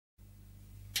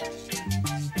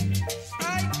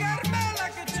Ay, Carmela,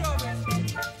 que chove.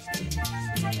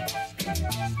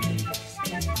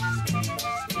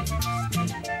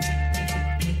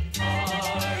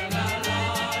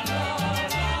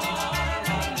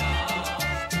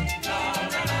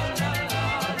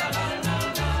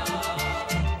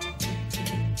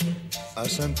 A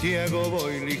Santiago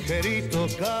voy ligerito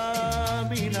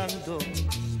caminando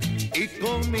y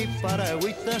con mis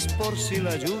paragüitas por si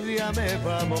la lluvia me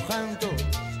va mojando.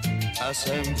 A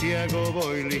Santiago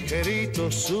voy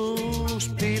ligerito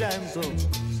suspirando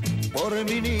por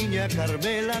mi niña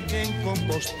Carmela que en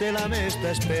Compostela me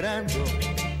está esperando.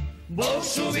 Voy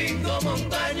subiendo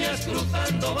montañas,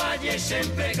 cruzando valles,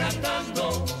 siempre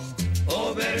cantando.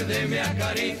 O verde me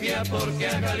acaricia porque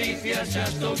a Galicia ya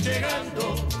estoy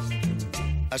llegando.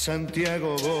 A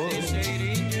Santiago voy,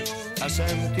 a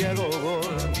Santiago voy,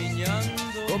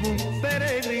 como un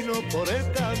peregrino por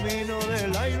el camino de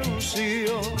la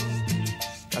ilusión.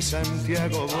 A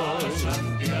Santiago voy,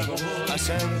 a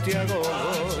Santiago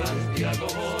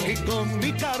voy, y con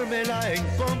mi Carmela en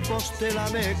Compostela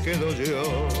me quedo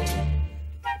yo.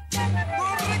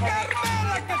 ¡Corre,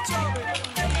 Carmela, que chove!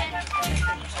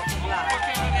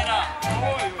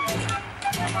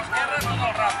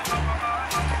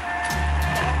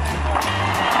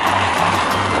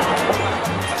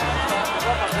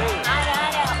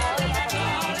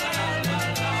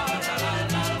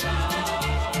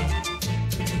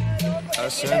 A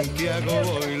Santiago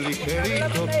voy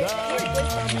ligerito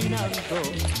caminando.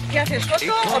 ¿Qué haces,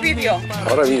 foto o vídeo?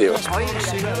 Ahora vídeo.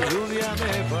 Si la lluvia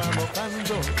me va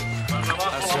mojando.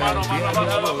 A Santiago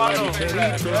voy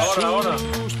ligerito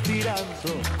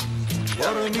suspirando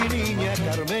por mi niña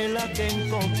Carmela que en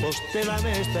Compostela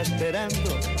me está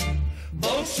esperando.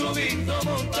 Voy subiendo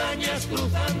montañas,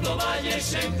 cruzando valles,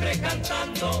 siempre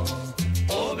cantando.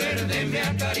 O verde me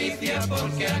acaricia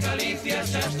porque a Galicia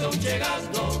ya estoy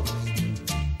llegando.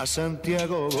 A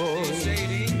Santiago voy,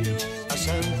 a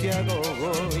Santiago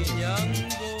voy,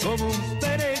 como un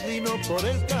peregrino por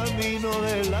el camino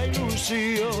de la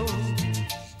ilusión.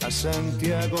 A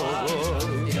Santiago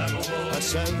voy, a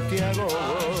Santiago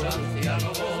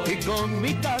voy, y con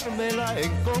mi Carmela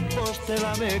en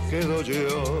Compostela me quedo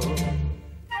yo.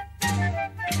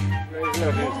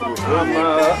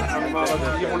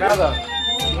 Limonada.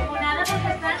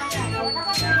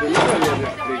 ¿Tú no me habías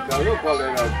explicado cuál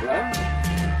era el plan?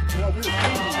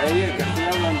 Ahí el que estoy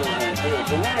hablando con él, pero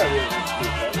 ¿tú no me habías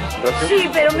explicado? Sí,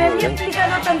 pero me había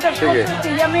explicado tantas cosas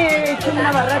que ya me he hecho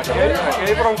una barraca. Sí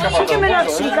que me lo ha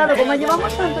explicado, como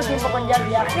llevamos tanto tiempo con ya el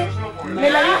viaje, me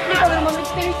lo había explicado en una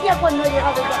experiencia cuando he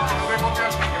llegado ya.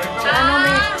 No me...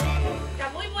 Está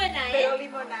muy buena, ¿eh? Pero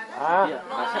limonada. Ah,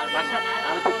 masa,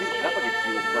 ara t'ho dic, clar, perquè si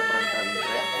ho pot rentar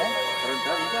dintre,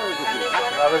 rentar dintre ha de sortir el cap.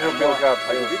 Ha de sortir el cap.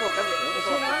 Ha de sortir el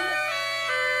cap.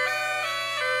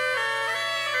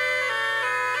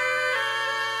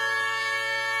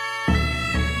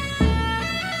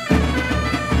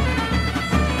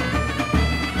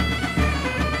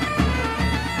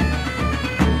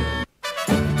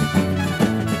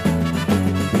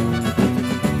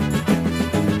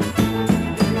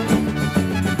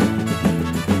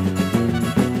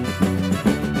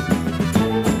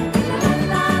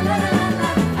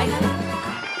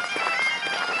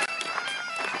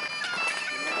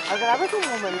 El graves un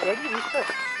momentet, vist?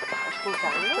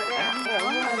 Escoltant-lo?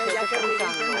 Un momentet,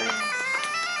 escoltant-lo.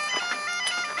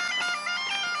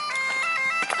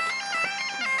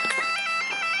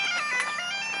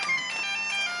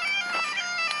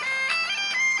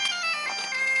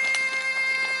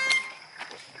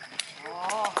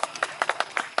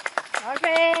 Molt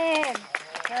bé!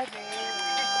 Molt bé!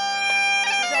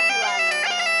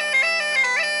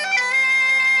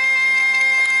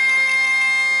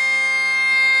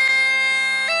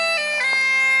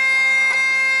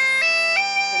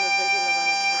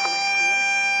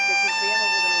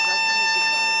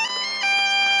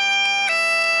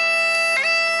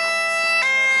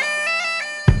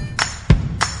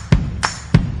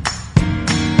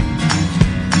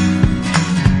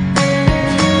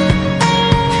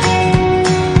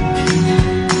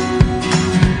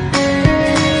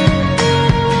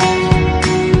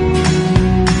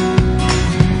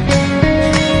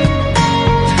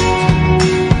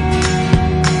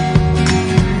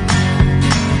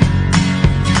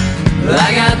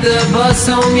 The bus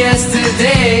home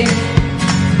yesterday,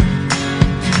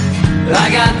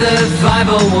 I got the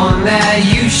 501 that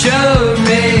you showed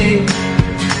me.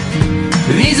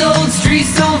 These old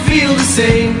streets don't feel the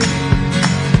same,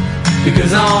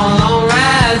 because on long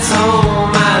rides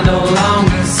home I no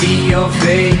longer see your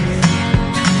face.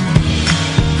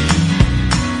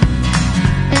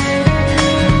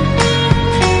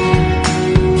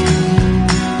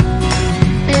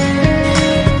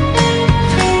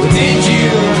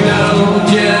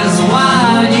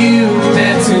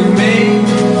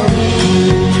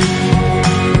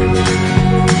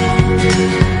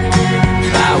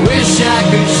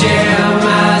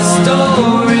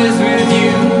 stories with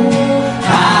you,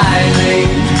 Eileen.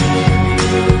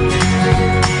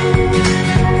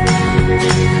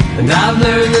 And I've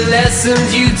learned the lessons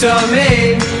you taught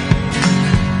me.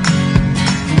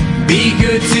 Be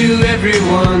good to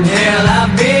everyone, hell,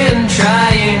 I've been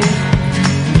trying.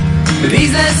 But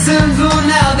these lessons, well,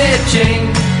 now they've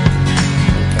changed.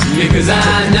 Because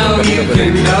I know you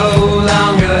can no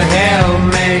longer help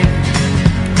me.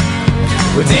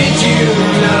 Well, did you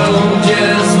know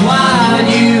just what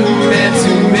you meant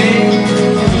to me?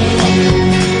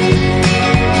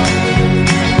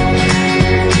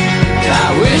 I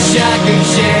wish I could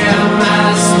share my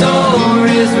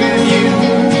stories with you,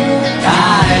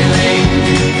 Eileen.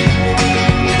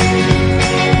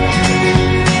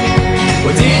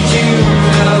 Well, did you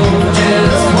know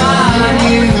just what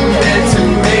you meant to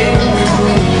me?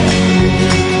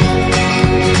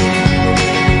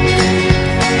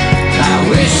 I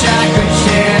wish I could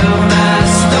share my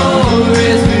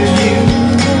stories with you,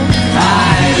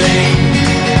 Eileen.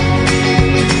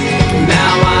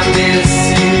 Now I miss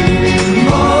you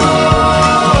more,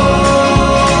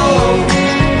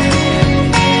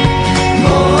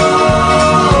 more,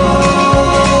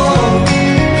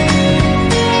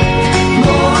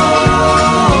 more.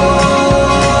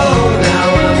 Now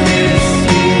I miss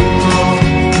you more.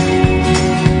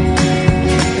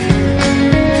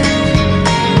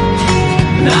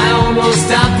 And I almost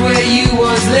stopped where you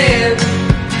once lived.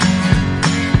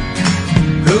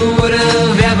 Who would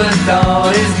have ever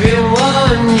thought it's been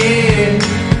 1 year?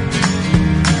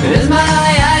 And as my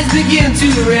eyes begin to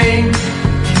rain,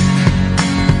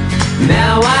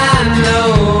 now I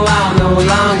know I'll no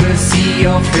longer see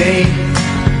your face.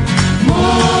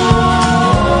 More,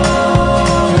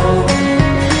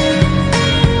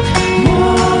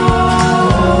 more.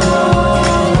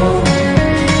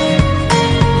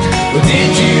 Well,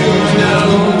 did you know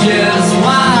just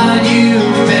what you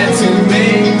meant to me?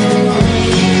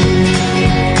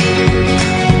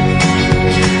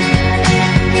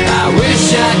 I wish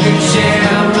I could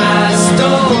share my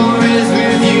stories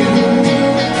with you,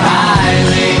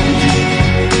 Eileen.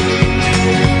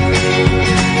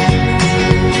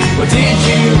 Well, did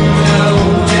you know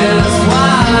just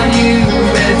what you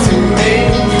meant to me?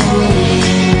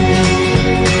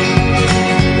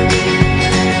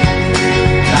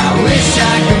 I wish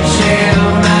I could share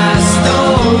my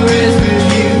stories with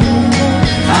you,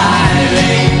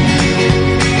 Eileen.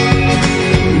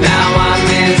 Now I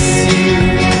miss you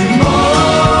more.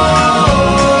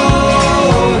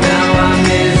 Now I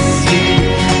miss you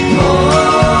more.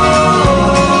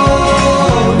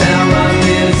 Now I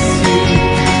miss you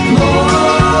more.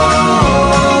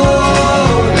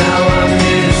 Now I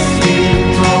miss you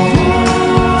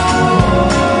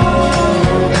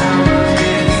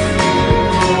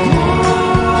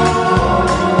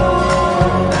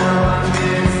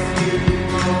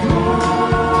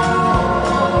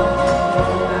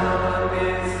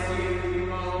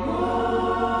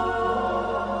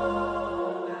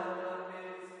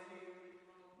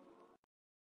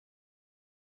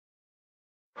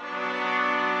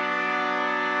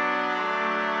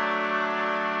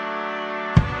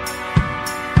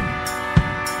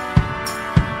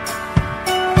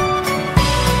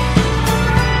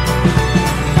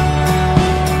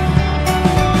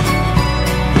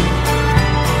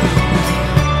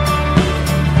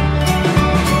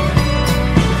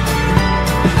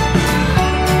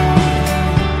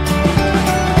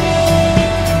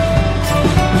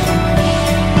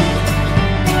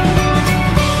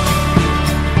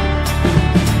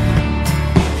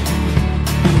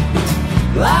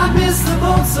I missed the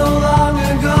boat so long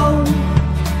ago,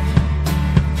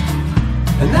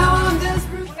 and now I'm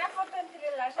desperate.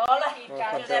 Hola,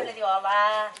 Josep le digo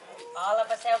hola. Hola,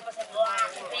 paseo, paseo.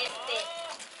 ¡Qué triste!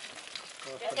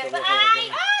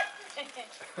 ¡Ay!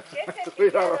 ¿Qué te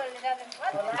Cuidado.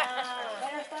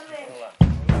 Buenas tardes.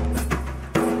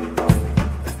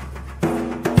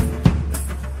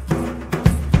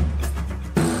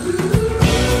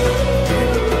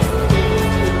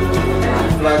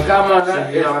 La càmera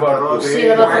és per tu. Sí,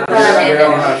 de la Era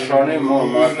una Sony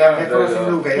molt maca.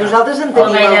 Nosaltres en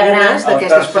tenim algunes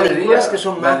d'aquestes pel·lícules que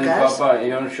són maques,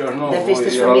 de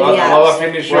festes familiars. La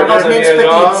definició Amb els que nens tenia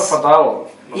allò, petits. fatal.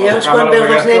 I llavors quan veus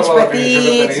els nens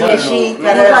petits i així, que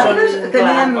ara Nosaltres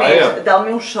teníem més del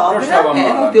meu sogre,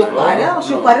 el teu pare, el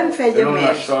seu pare en feia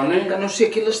més. Que no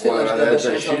sé qui les té les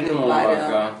gravacions del teu pare.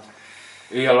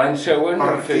 I l'any següent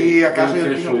Per aquí a casa hi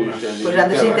havia una. Pues han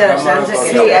de ser interessants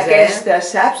Sí, aquestes, aquestes,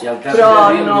 saps? Però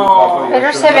no...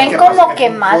 Pero se ven como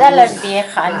quemadas las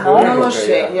viejas, ¿no? No lo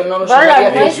sé, yo no lo Bueno, las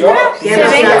sabía. nuestras se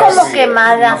ven como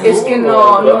quemadas. Es que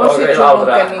no hemos hecho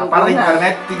nunca A part ninguna.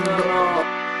 d'internet tinc...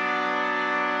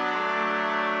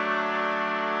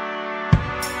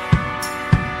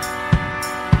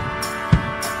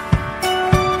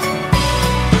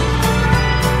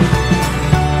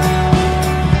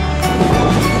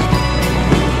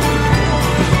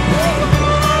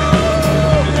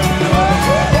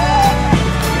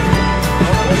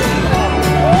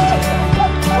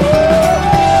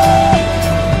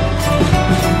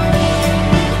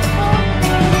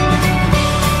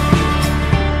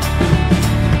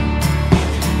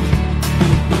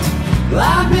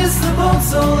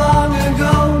 so long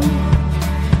ago,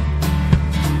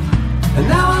 and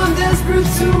now I'm desperate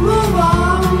to move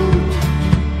on.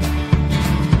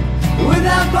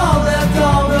 Without all left,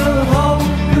 all the hope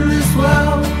in this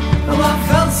world, and what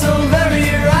felt so very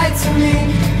right to me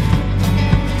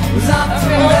was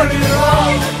often very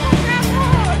wrong.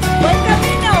 ¡Buen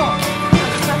camino!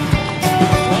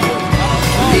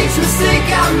 With each mistake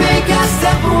I make, I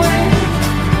step away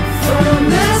from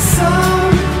the sun.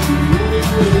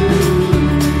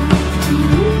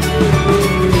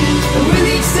 And with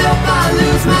each step I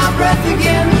lose my breath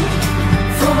again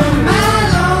from my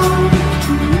love.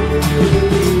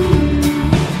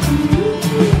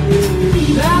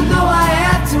 I know I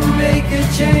had to make a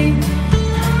change.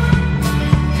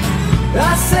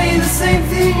 I say the same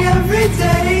thing every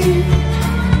day,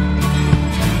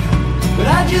 but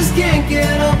I just can't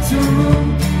get up to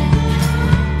move.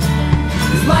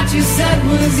 'Cause what you said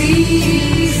was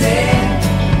easy,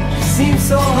 seems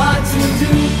so hard to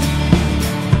do.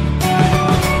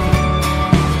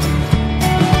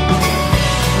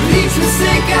 With each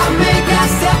mistake I make, I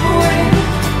step away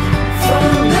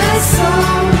from the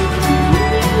sun.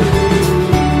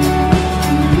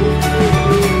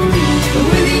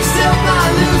 With each step I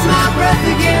lose my breath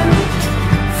again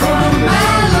from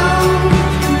my love.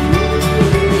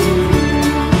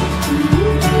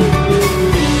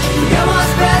 Yeah,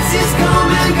 what's past is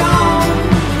come and gone.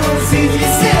 It's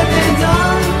easier said than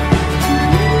done.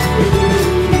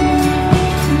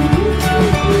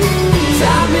 'Cause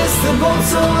I missed the boat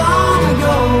so long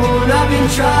ago, and I've been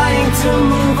trying to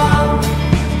move on.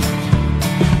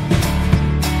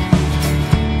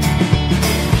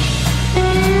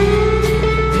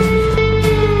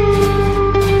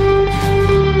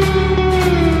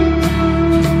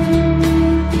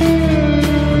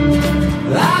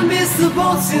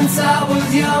 Since I was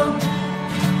young,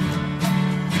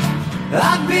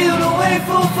 I've been away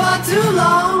for far too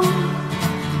long.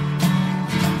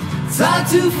 It's hard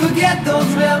to forget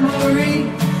those memories,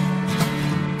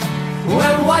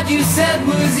 when what you said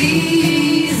was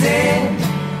easy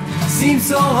seems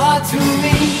so hard to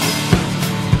me.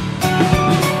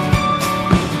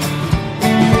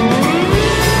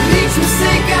 With each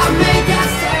mistake I make, I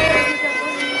say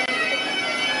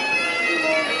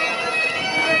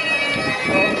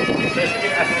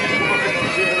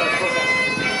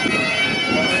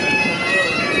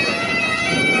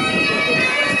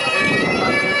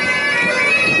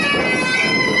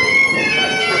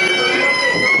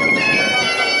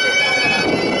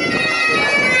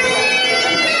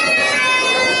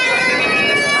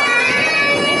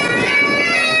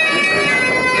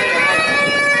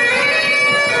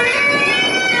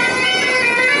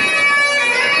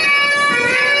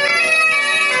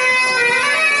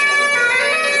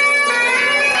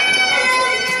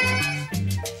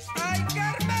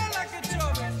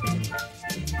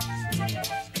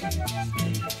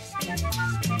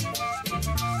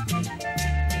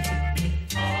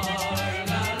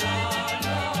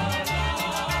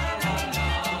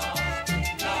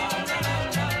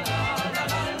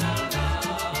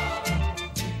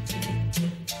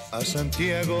A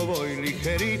Santiago voy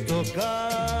ligerito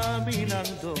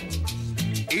caminando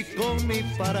y con mis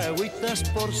paragüitas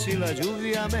por si la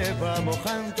lluvia me va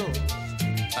mojando.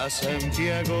 A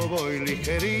Santiago voy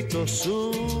ligerito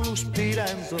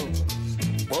suspirando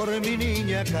por mi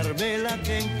niña Carmela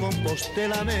que en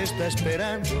Compostela me está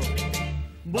esperando.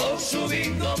 Voy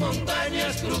subiendo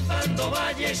montañas, cruzando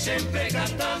valles, siempre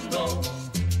cantando.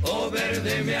 Oh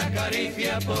verde me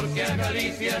acaricia porque a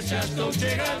Galicia ya estoy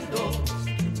llegando.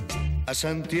 A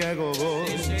Santiago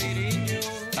voy,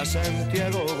 a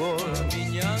Santiago voy,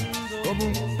 como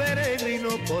un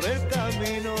peregrino por el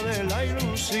camino de la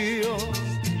ilusión.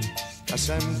 A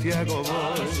Santiago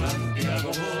voy,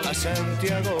 a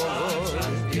Santiago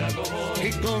voy,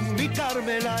 y con mi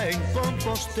Carmela en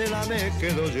Compostela me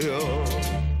quedo yo.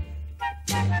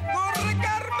 Corre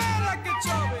Carmela que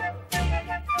chove.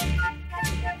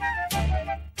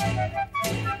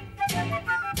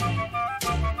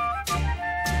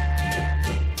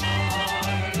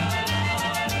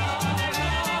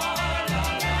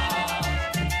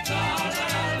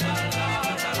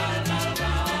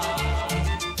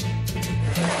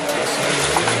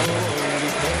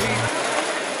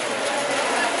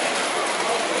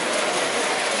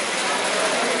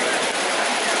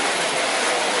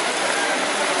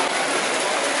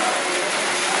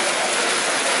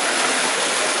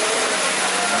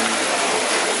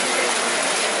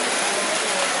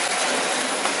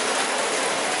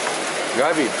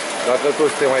 Gabi, dacă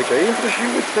toți suntem aici, intră și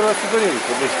uite-te la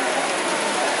suferință.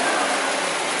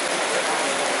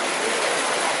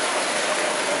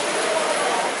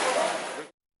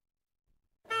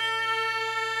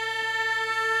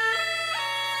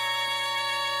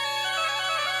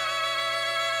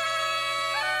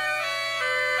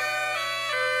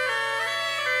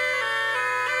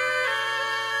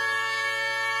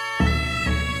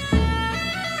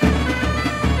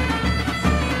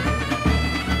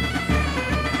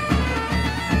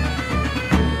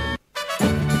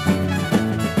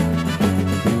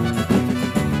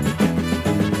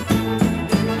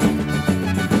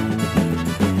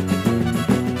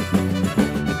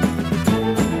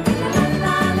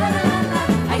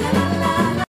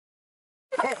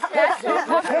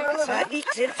 Y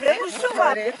el preso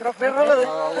va dentro, perro lo de...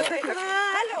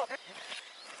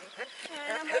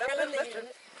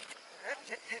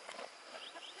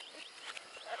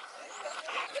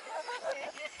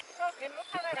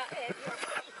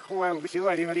 Juan, si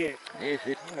vuoi rimanere.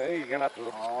 Sì. Che l'altro.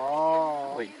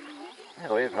 Oh.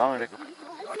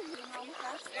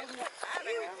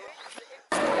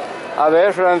 A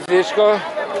ver, Francisco,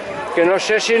 que no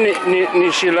sé si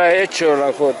ni si la he hecho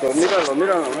la foto. Míralo,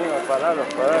 pararos.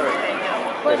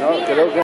 Que no, creo que